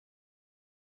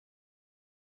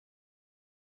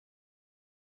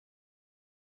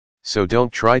So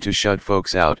don't try to shut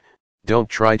folks out, don't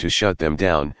try to shut them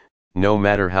down, no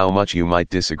matter how much you might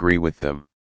disagree with them.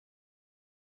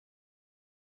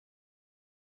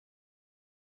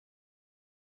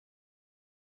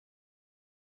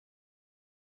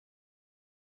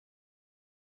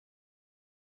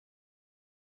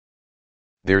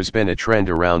 There's been a trend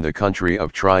around the country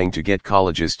of trying to get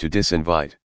colleges to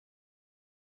disinvite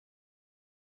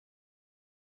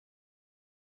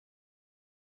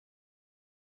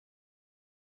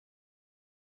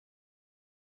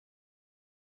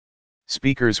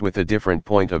speakers with a different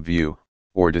point of view,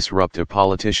 or disrupt a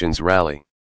politician's rally.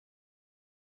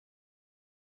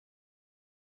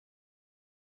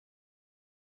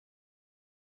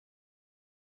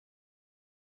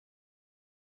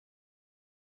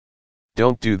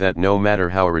 Don't do that, no matter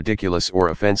how ridiculous or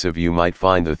offensive you might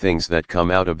find the things that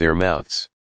come out of their mouths.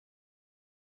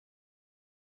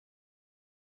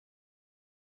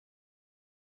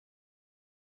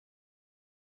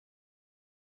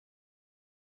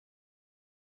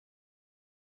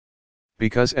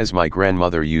 Because as my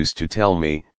grandmother used to tell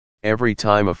me, every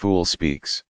time a fool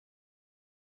speaks,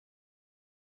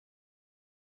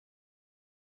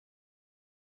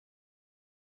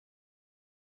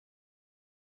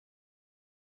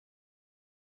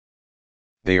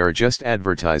 they are just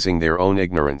advertising their own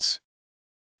ignorance.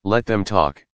 Let them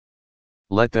talk.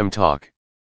 Let them talk.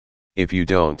 If you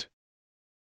don't,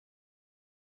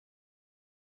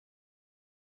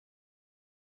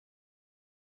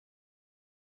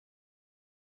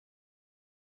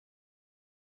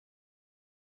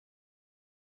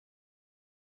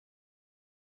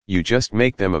 you just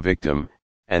make them a victim,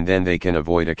 and then they can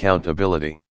avoid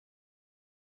accountability.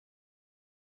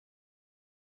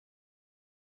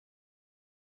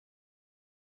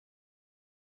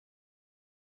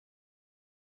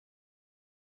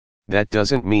 That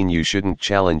doesn't mean you shouldn't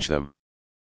challenge them.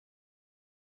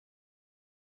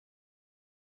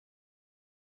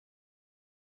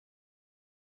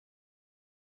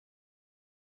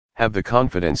 Have the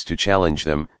confidence to challenge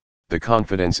them, the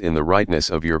confidence in the rightness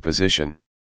of your position.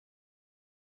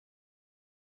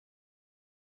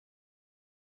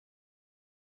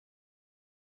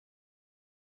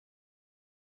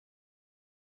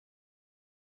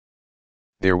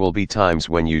 There will be times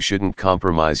when you shouldn't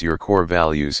compromise your core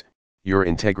values, your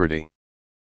integrity.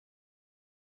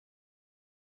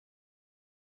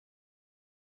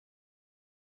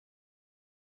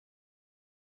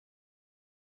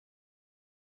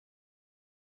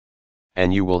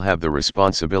 And you will have the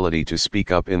responsibility to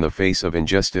speak up in the face of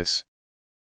injustice.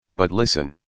 But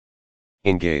listen.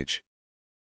 Engage.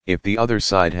 If the other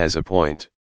side has a point,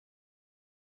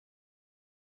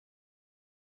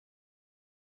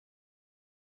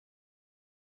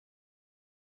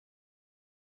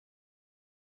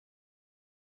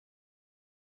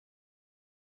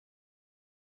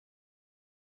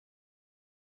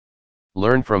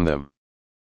 learn from them.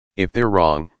 If they're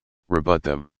wrong, rebut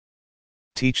them.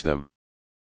 Teach them.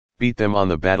 Beat them on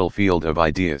the battlefield of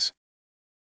ideas.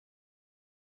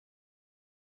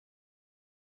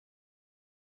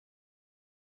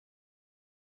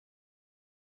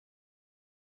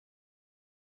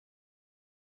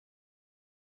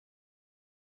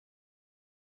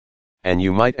 And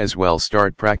you might as well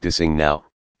start practicing now,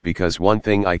 because one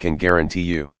thing I can guarantee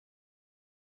you.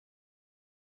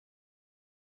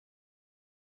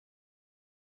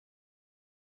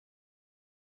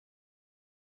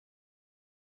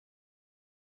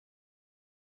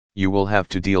 You will have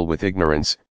to deal with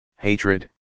ignorance, hatred,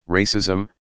 racism,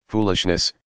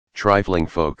 foolishness, trifling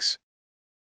folks.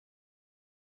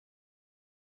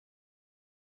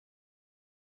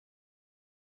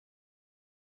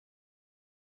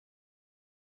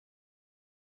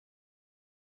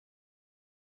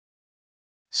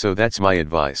 So that's my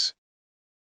advice.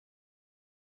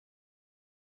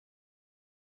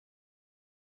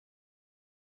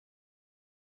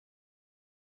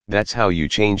 That's how you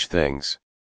change things.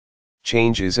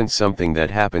 Change isn't something that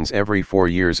happens every 4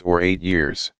 years or 8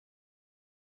 years.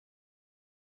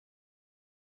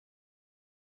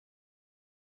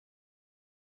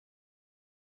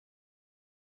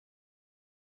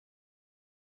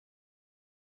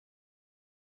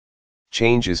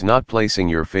 Change is not placing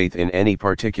your faith in any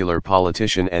particular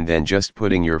politician and then just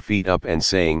putting your feet up and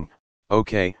saying,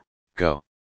 okay, go.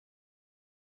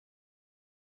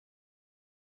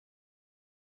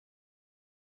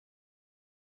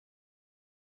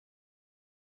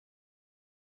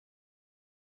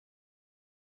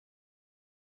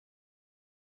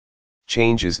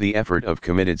 Change is the effort of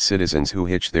committed citizens who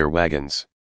hitch their wagons.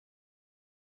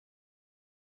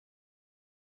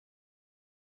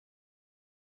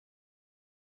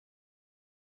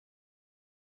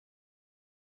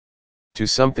 to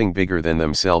something bigger than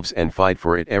themselves and fight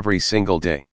for it every single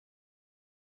day.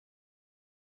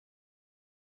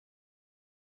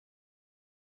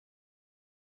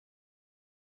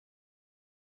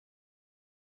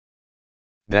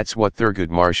 That's what Thurgood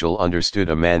Marshall understood,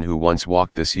 a man who once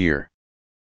walked this year.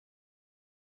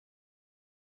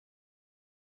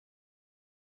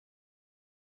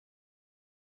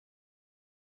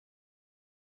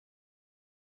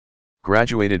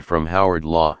 Graduated from Howard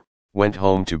Law, went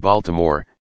home to Baltimore,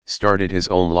 started his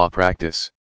own law practice.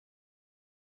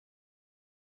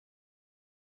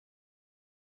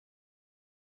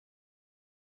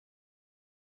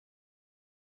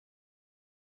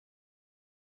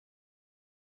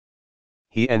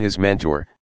 He and his mentor,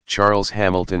 Charles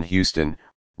Hamilton Houston,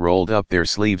 rolled up their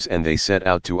sleeves and they set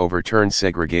out to overturn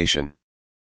segregation.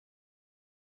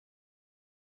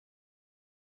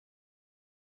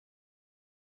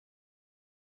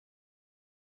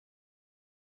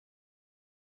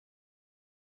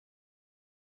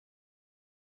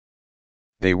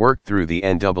 They worked through the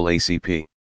NAACP.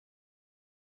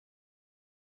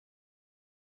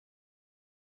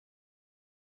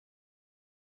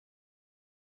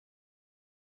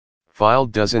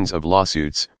 Filed dozens of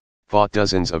lawsuits, fought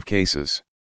dozens of cases.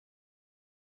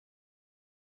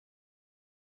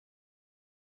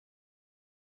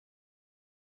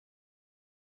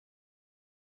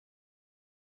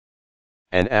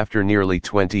 And after nearly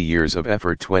 20 years of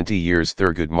effort, 20 years,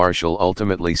 Thurgood Marshall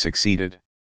ultimately succeeded.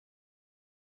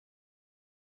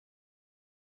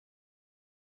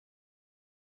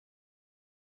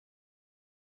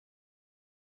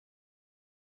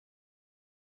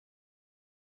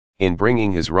 In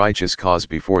bringing his righteous cause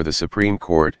before the Supreme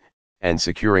Court, and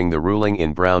securing the ruling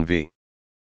in Brown v.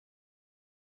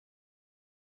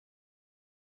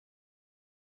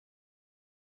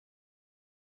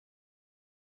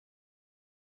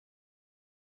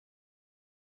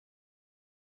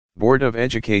 Board of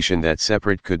Education that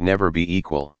separate could never be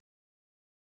equal.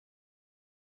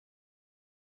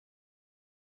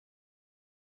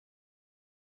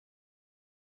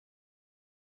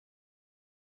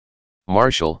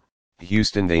 Marshall,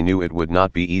 Houston, they knew it would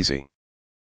not be easy.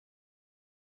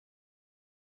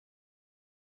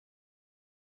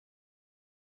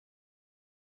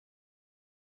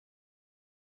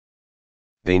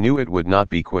 They knew it would not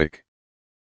be quick.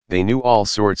 They knew all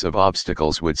sorts of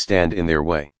obstacles would stand in their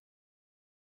way.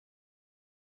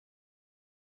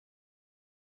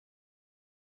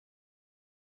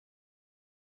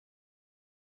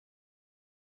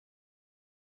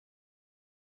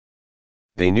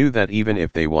 They knew that even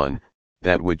if they won,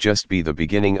 that would just be the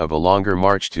beginning of a longer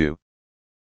march to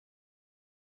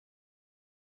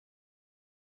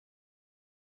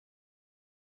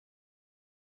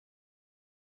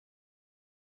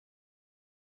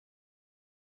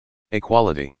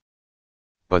equality.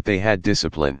 But they had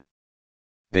discipline.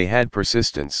 They had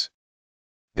persistence.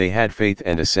 They had faith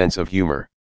and a sense of humor.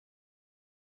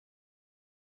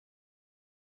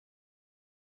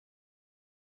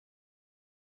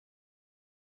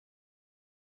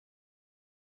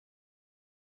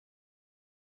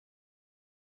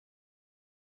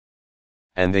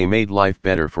 And they made life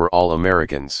better for all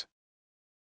Americans.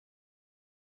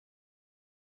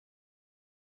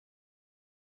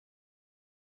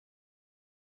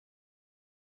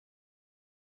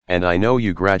 And I know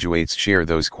you graduates share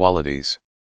those qualities.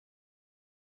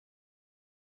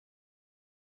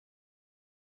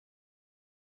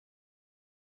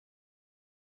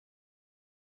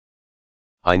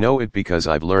 I know it because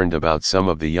I've learned about some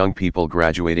of the young people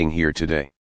graduating here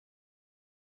today.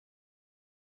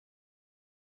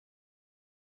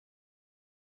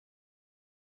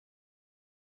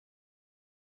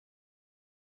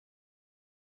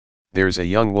 There's a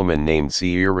young woman named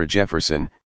Sierra Jefferson,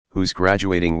 who's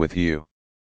graduating with you.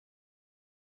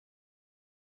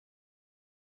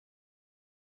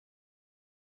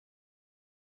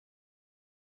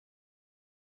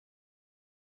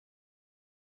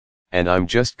 And I'm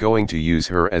just going to use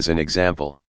her as an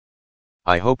example.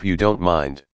 I hope you don't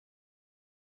mind.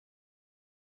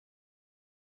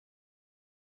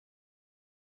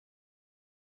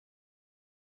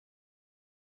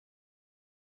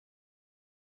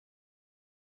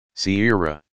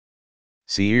 Sierra.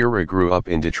 Sierra grew up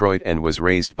in Detroit and was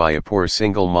raised by a poor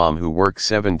single mom who worked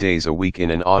 7 days a week in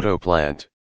an auto plant.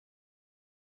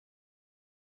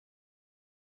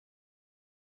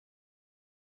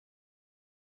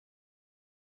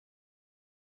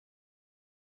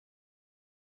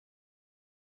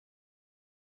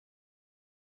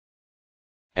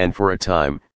 And for a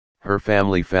time, her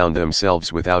family found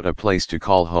themselves without a place to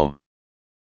call home.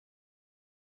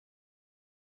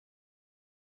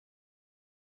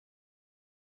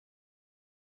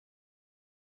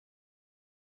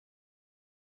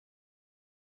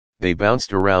 They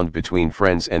bounced around between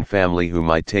friends and family who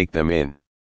might take them in.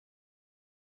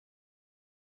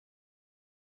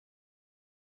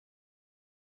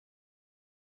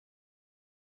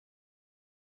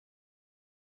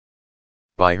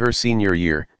 By her senior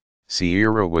year,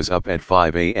 Sierra was up at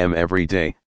 5 a.m. every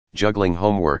day, juggling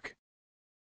homework.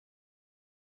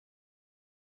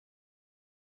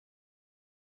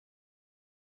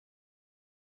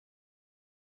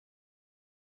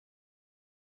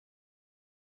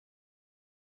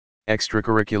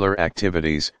 Extracurricular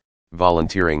activities,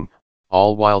 volunteering,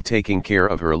 all while taking care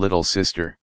of her little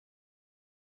sister.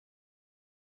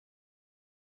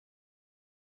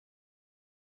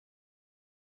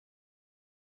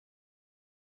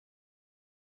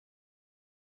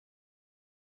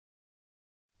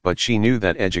 But she knew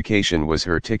that education was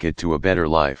her ticket to a better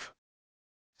life.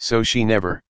 So she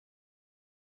never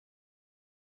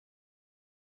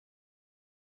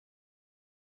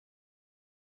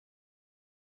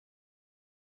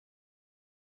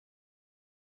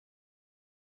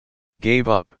gave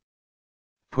up,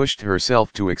 pushed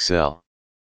herself to excel.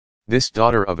 This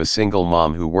daughter of a single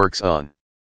mom who works on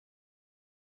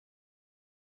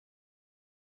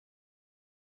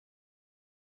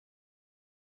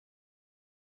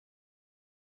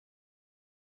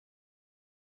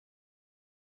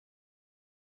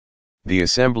the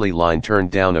assembly line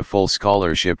turned down a full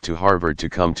scholarship to Harvard to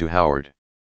come to Howard.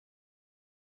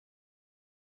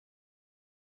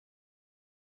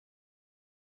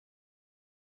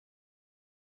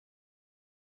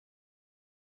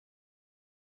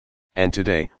 And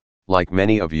today, like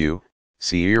many of you,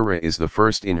 Sierra is the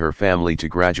first in her family to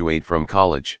graduate from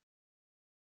college.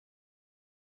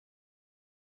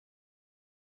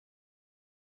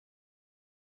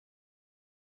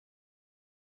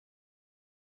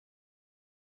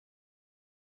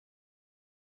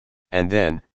 And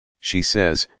then, she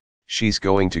says, she's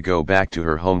going to go back to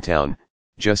her hometown,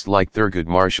 just like Thurgood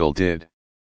Marshall did.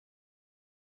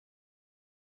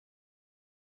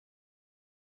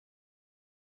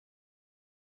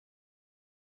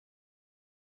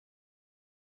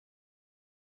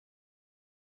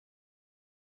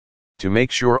 To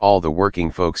make sure all the working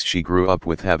folks she grew up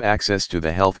with have access to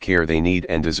the health care they need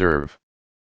and deserve.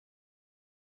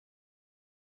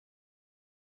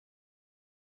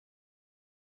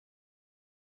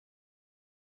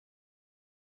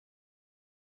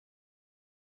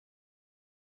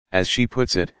 As she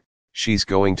puts it, she's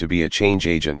going to be a change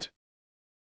agent.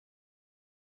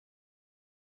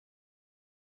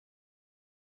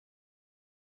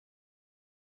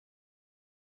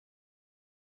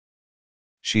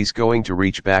 She's going to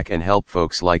reach back and help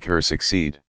folks like her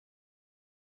succeed.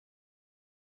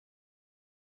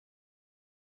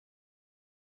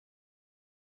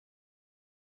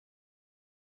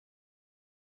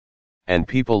 And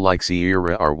people like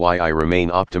Sierra are why I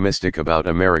remain optimistic about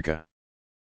America.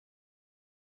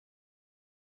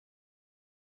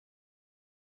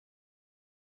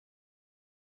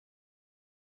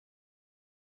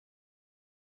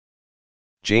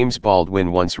 James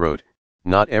Baldwin once wrote,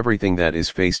 "Not everything that is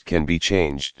faced can be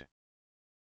changed."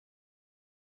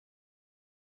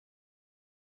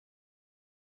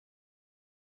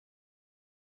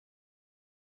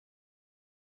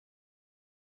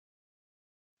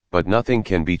 But nothing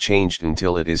can be changed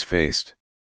until it is faced.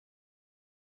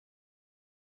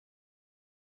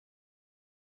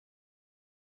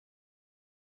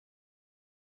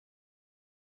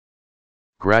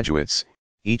 Graduates,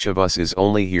 each of us is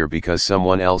only here because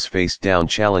someone else faced down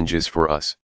challenges for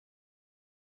us.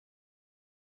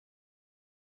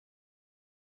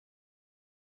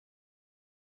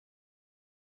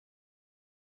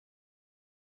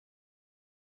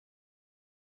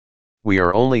 We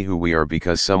are only who we are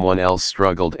because someone else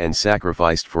struggled and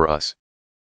sacrificed for us.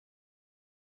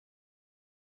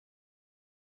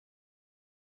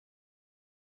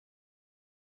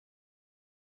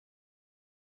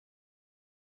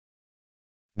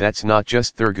 That's not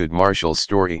just Thurgood Marshall's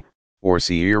story, or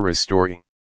Sierra's story.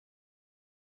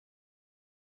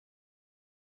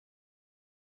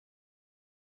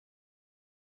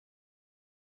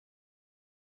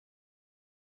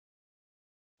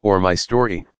 Or my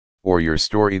story, or your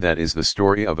story. That is the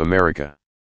story of America.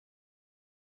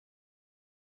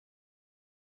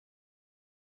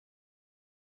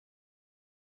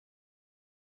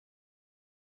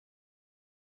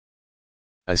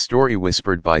 A story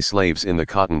whispered by slaves in the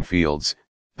cotton fields,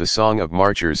 the song of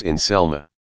marchers in Selma.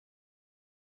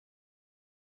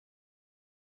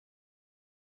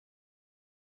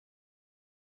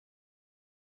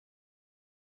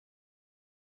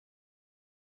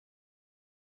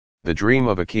 The dream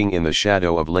of a king in the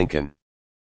shadow of Lincoln.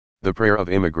 The prayer of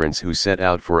immigrants who set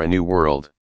out for a new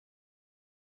world.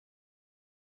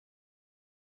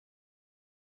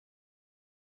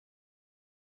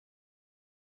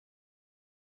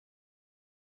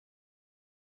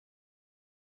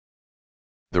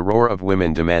 The roar of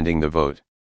women demanding the vote.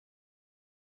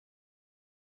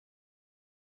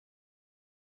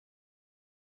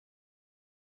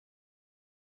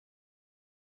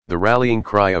 The rallying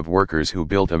cry of workers who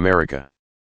built America.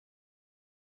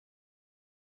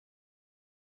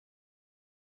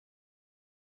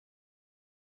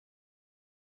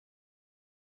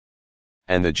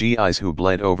 And the GIs who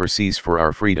bled overseas for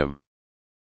our freedom.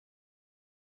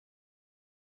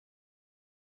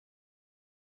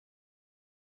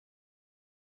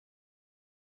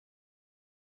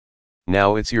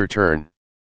 Now it's your turn.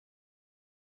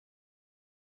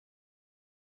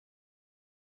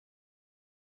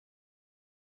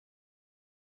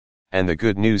 And the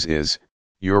good news is,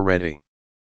 you're ready.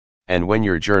 And when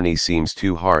your journey seems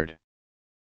too hard,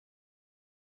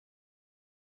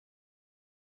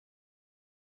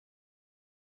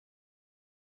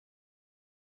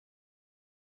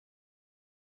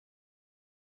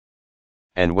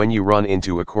 and when you run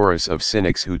into a chorus of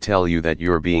cynics who tell you that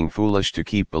you're being foolish to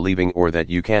keep believing or that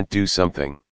you can't do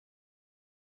something,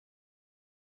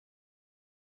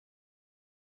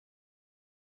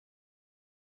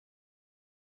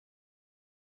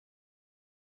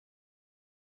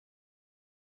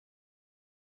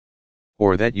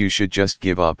 or that you should just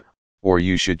give up, or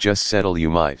you should just settle,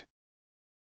 you might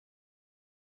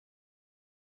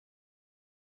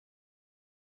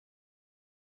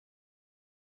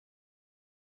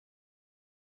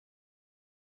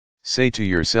say to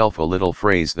yourself a little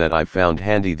phrase that I've found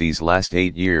handy these last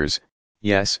 8 years: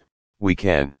 yes, we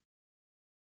can.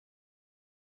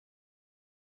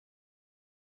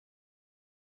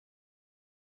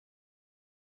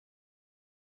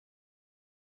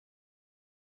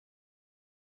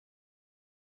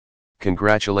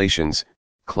 Congratulations,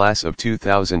 class of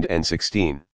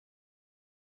 2016.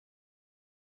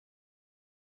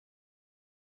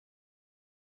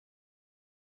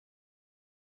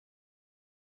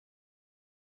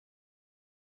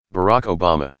 Barack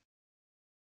Obama.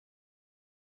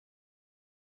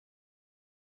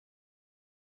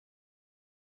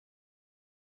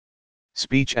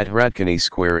 Speech at Hradčany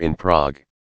Square in Prague.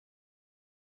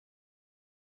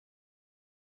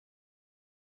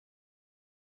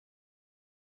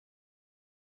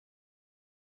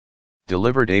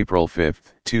 Delivered April 5,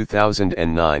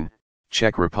 2009,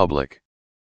 Czech Republic.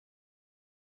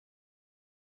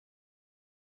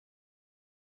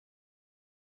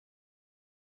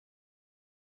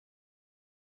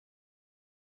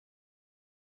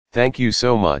 Thank you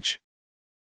so much.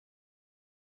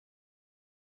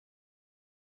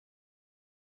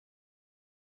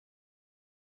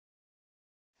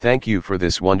 Thank you for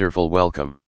this wonderful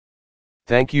welcome.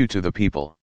 Thank you to the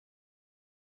people.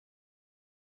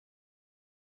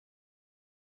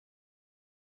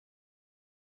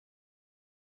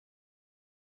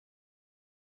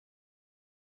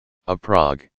 Of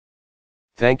Prague.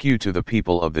 Thank you to the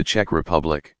people of the Czech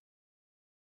Republic.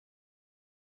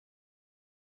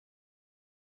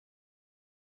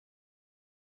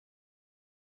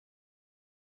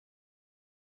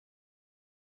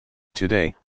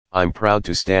 Today, I'm proud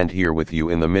to stand here with you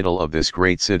in the middle of this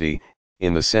great city,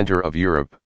 in the center of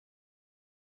Europe.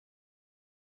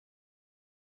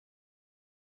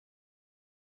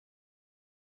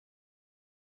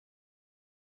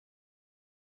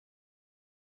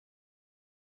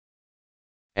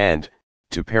 And,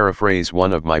 to paraphrase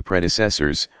one of my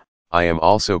predecessors, I am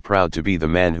also proud to be the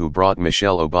man who brought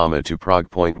Michelle Obama to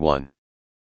Prague. Point 1.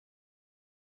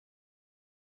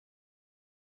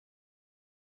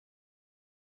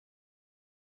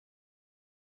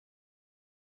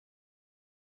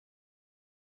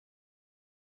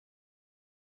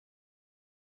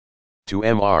 To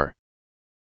Mr.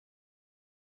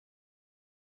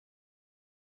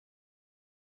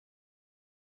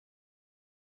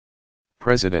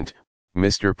 President,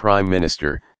 Mr. Prime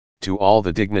Minister, to all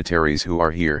the dignitaries who are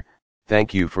here,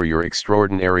 thank you for your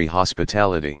extraordinary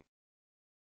hospitality.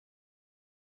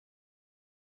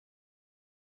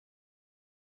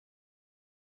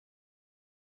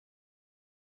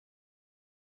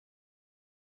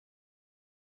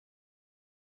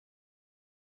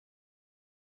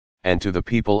 And to the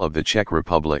people of the Czech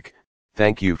Republic,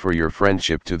 thank you for your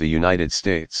friendship to the United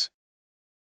States.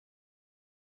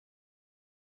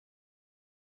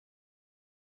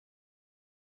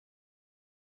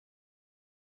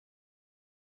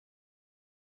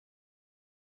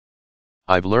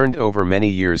 I've learned over many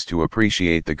years to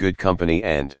appreciate the good company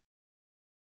and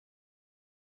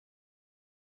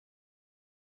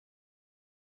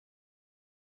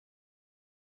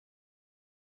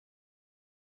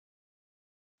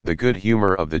The good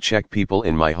humor of the Czech people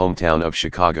in my hometown of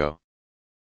Chicago.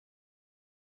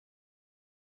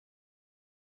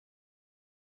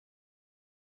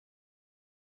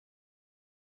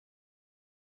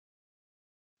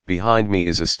 Behind me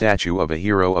is a statue of a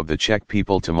hero of the Czech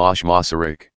people, Tomáš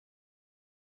Masaryk.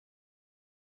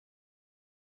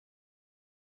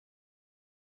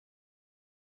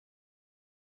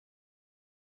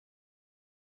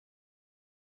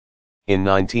 In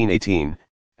 1918,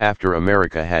 after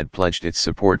America had pledged its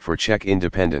support for Czech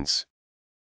independence,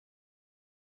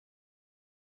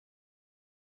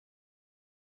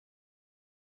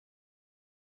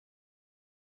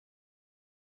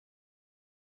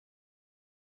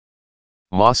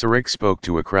 Masaryk spoke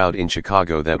to a crowd in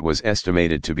Chicago that was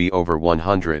estimated to be over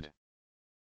 100.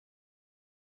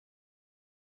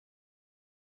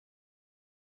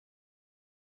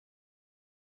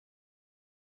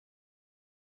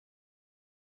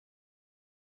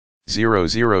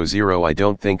 I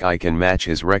don't think I can match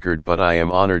his record, but I am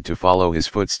honored to follow his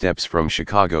footsteps from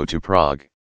Chicago to Prague.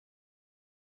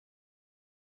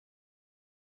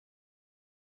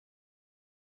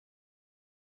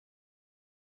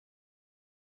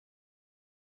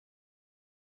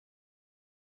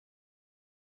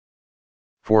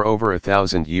 For over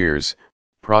 1,000 years,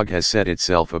 Prague has set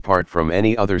itself apart from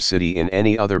any other city in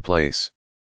any other place.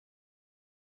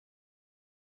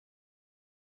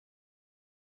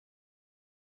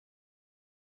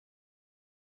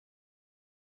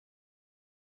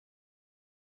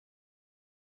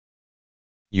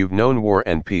 You've known war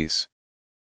and peace.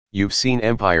 You've seen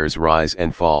empires rise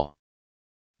and fall.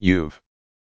 You've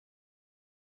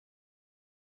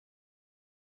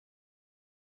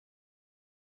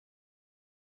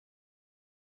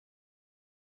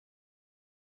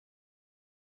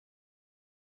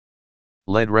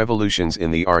led revolutions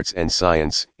in the arts and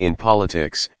science, in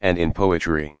politics, and in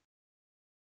poetry.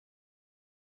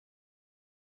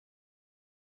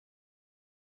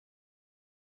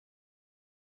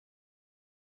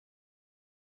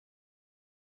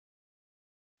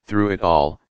 Through it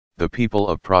all, the people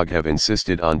of Prague have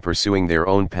insisted on pursuing their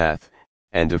own path,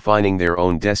 and defining their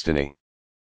own destiny.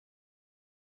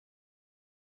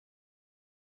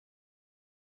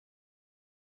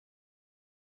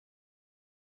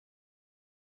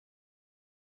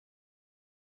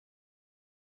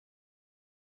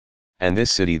 And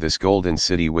this city, this golden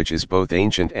city, which is both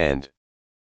ancient and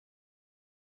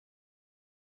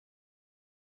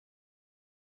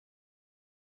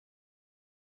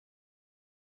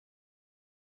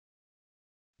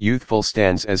youthful,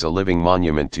 stands as a living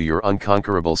monument to your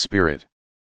unconquerable spirit.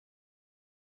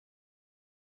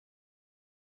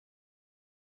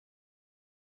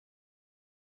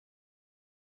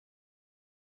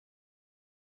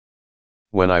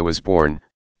 When I was born,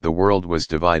 the world was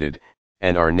divided,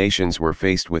 and our nations were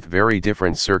faced with very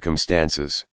different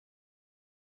circumstances.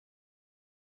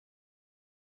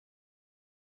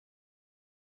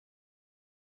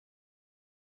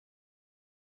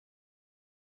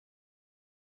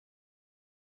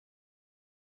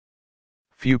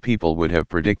 Few people would have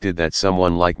predicted that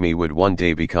someone like me would one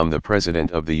day become the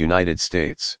President of the United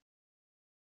States.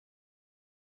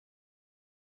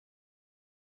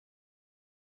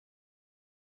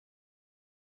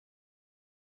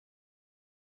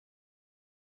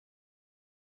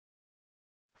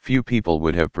 Few people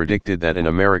would have predicted that an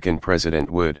American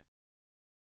president would.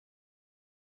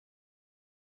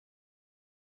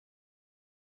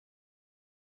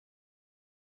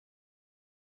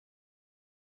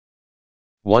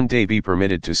 One day be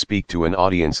permitted to speak to an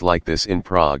audience like this in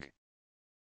Prague.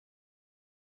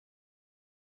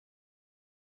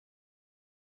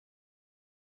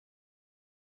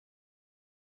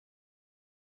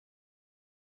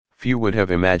 Few would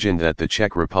have imagined that the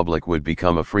Czech Republic would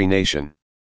become a free nation.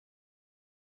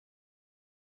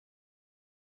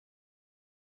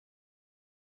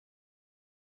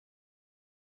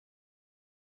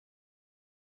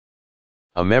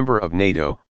 A member of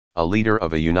NATO, a leader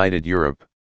of a united Europe.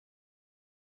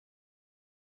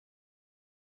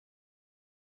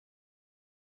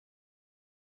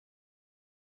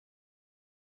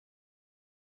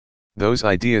 Those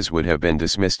ideas would have been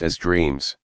dismissed as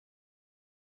dreams.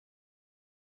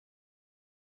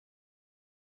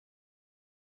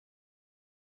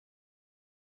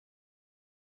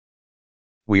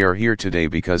 We are here today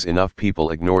because enough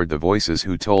people ignored the voices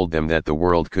who told them that the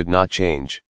world could not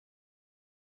change.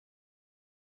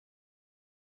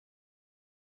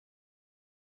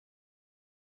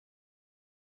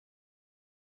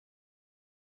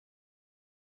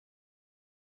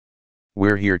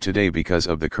 We're here today because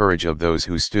of the courage of those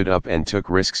who stood up and took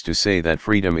risks to say that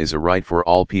freedom is a right for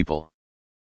all people.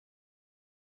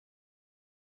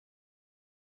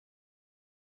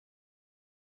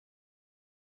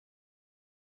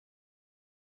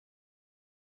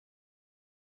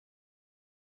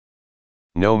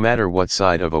 no matter what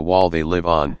side of a wall they live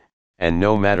on, and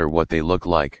no matter what they look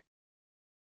like.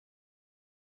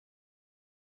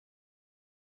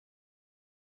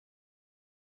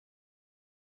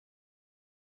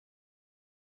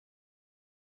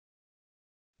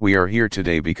 We are here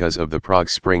today because of the Prague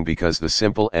Spring, because the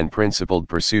simple and principled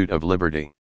pursuit of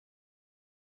liberty.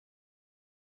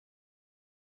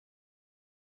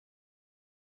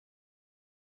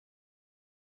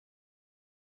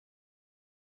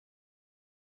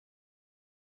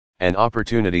 An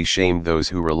opportunity shamed those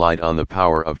who relied on the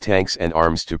power of tanks and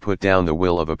arms to put down the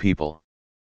will of a people.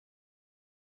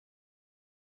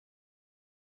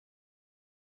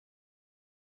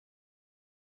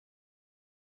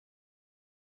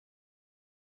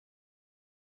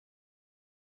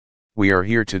 We are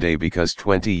here today because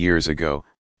 20 years ago,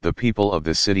 the people of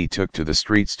the city took to the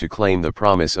streets to claim the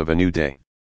promise of a new day.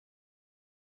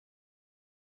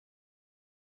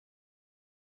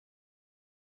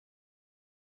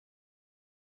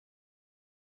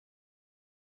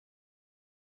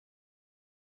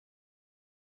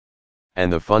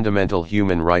 And the fundamental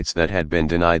human rights that had been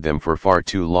denied them for far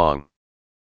too long.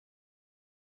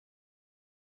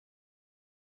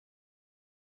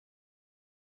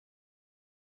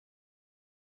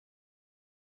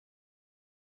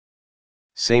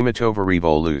 Samatova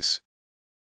Revolus.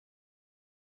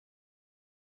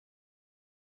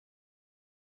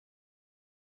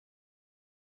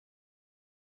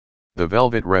 The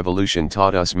Velvet Revolution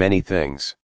taught us many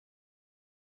things.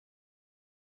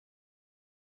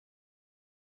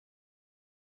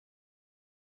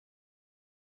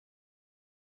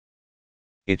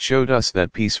 It showed us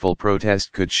that peaceful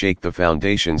protest could shake the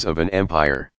foundations of an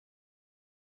empire.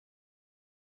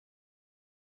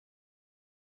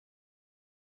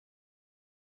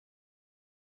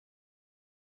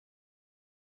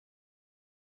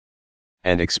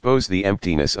 And expose the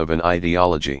emptiness of an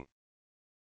ideology.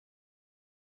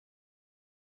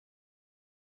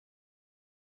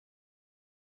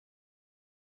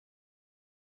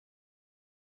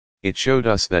 It showed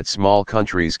us that small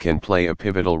countries can play a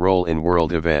pivotal role in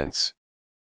world events.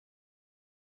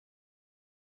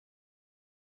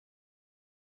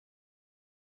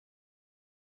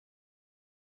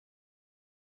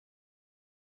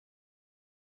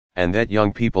 And that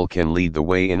young people can lead the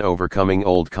way in overcoming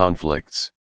old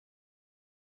conflicts.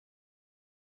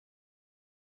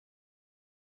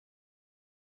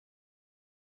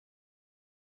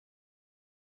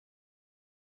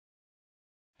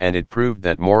 And it proved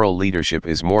that moral leadership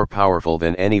is more powerful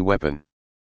than any weapon.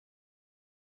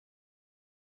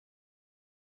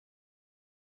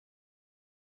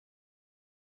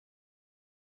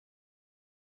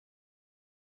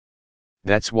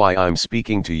 That's why I'm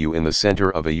speaking to you in the center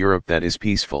of a Europe that is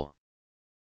peaceful.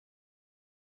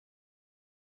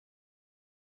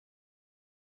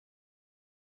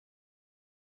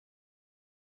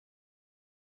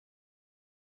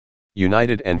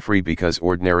 United and free because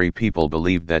ordinary people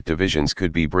believed that divisions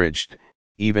could be bridged,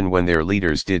 even when their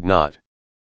leaders did not.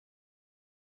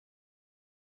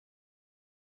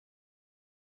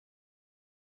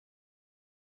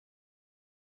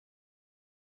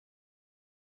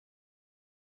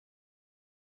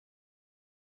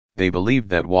 They believed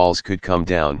that walls could come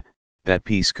down, that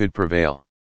peace could prevail.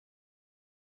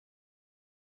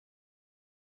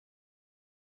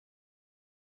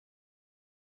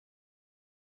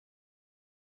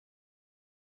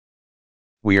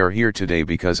 We are here today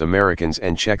because Americans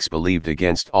and Czechs believed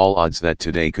against all odds that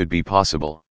today could be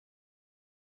possible.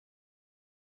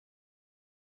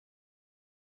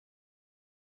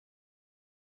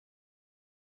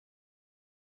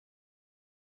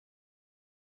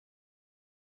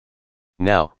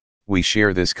 Now, we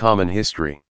share this common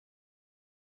history.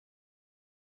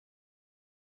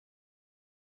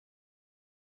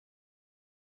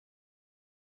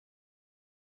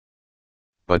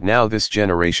 But now this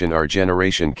generation, our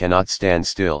generation, cannot stand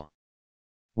still.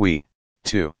 We,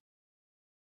 too,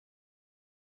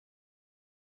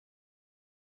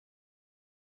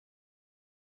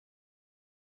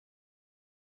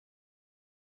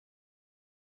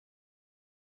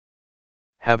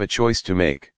 have a choice to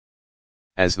make.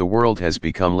 As the world has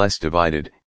become less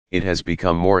divided, it has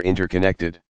become more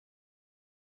interconnected.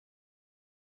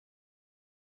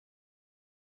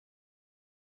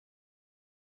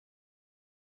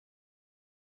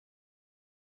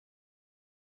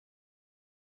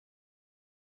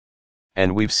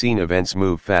 And we've seen events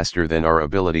move faster than our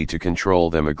ability to control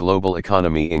them: a global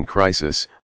economy in crisis,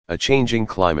 a changing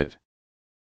climate.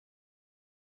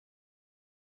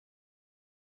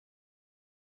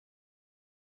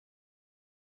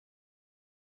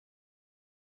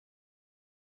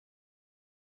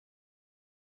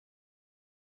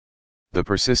 the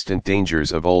persistent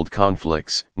dangers of old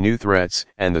conflicts, new threats,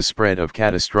 and the spread of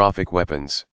catastrophic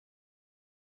weapons.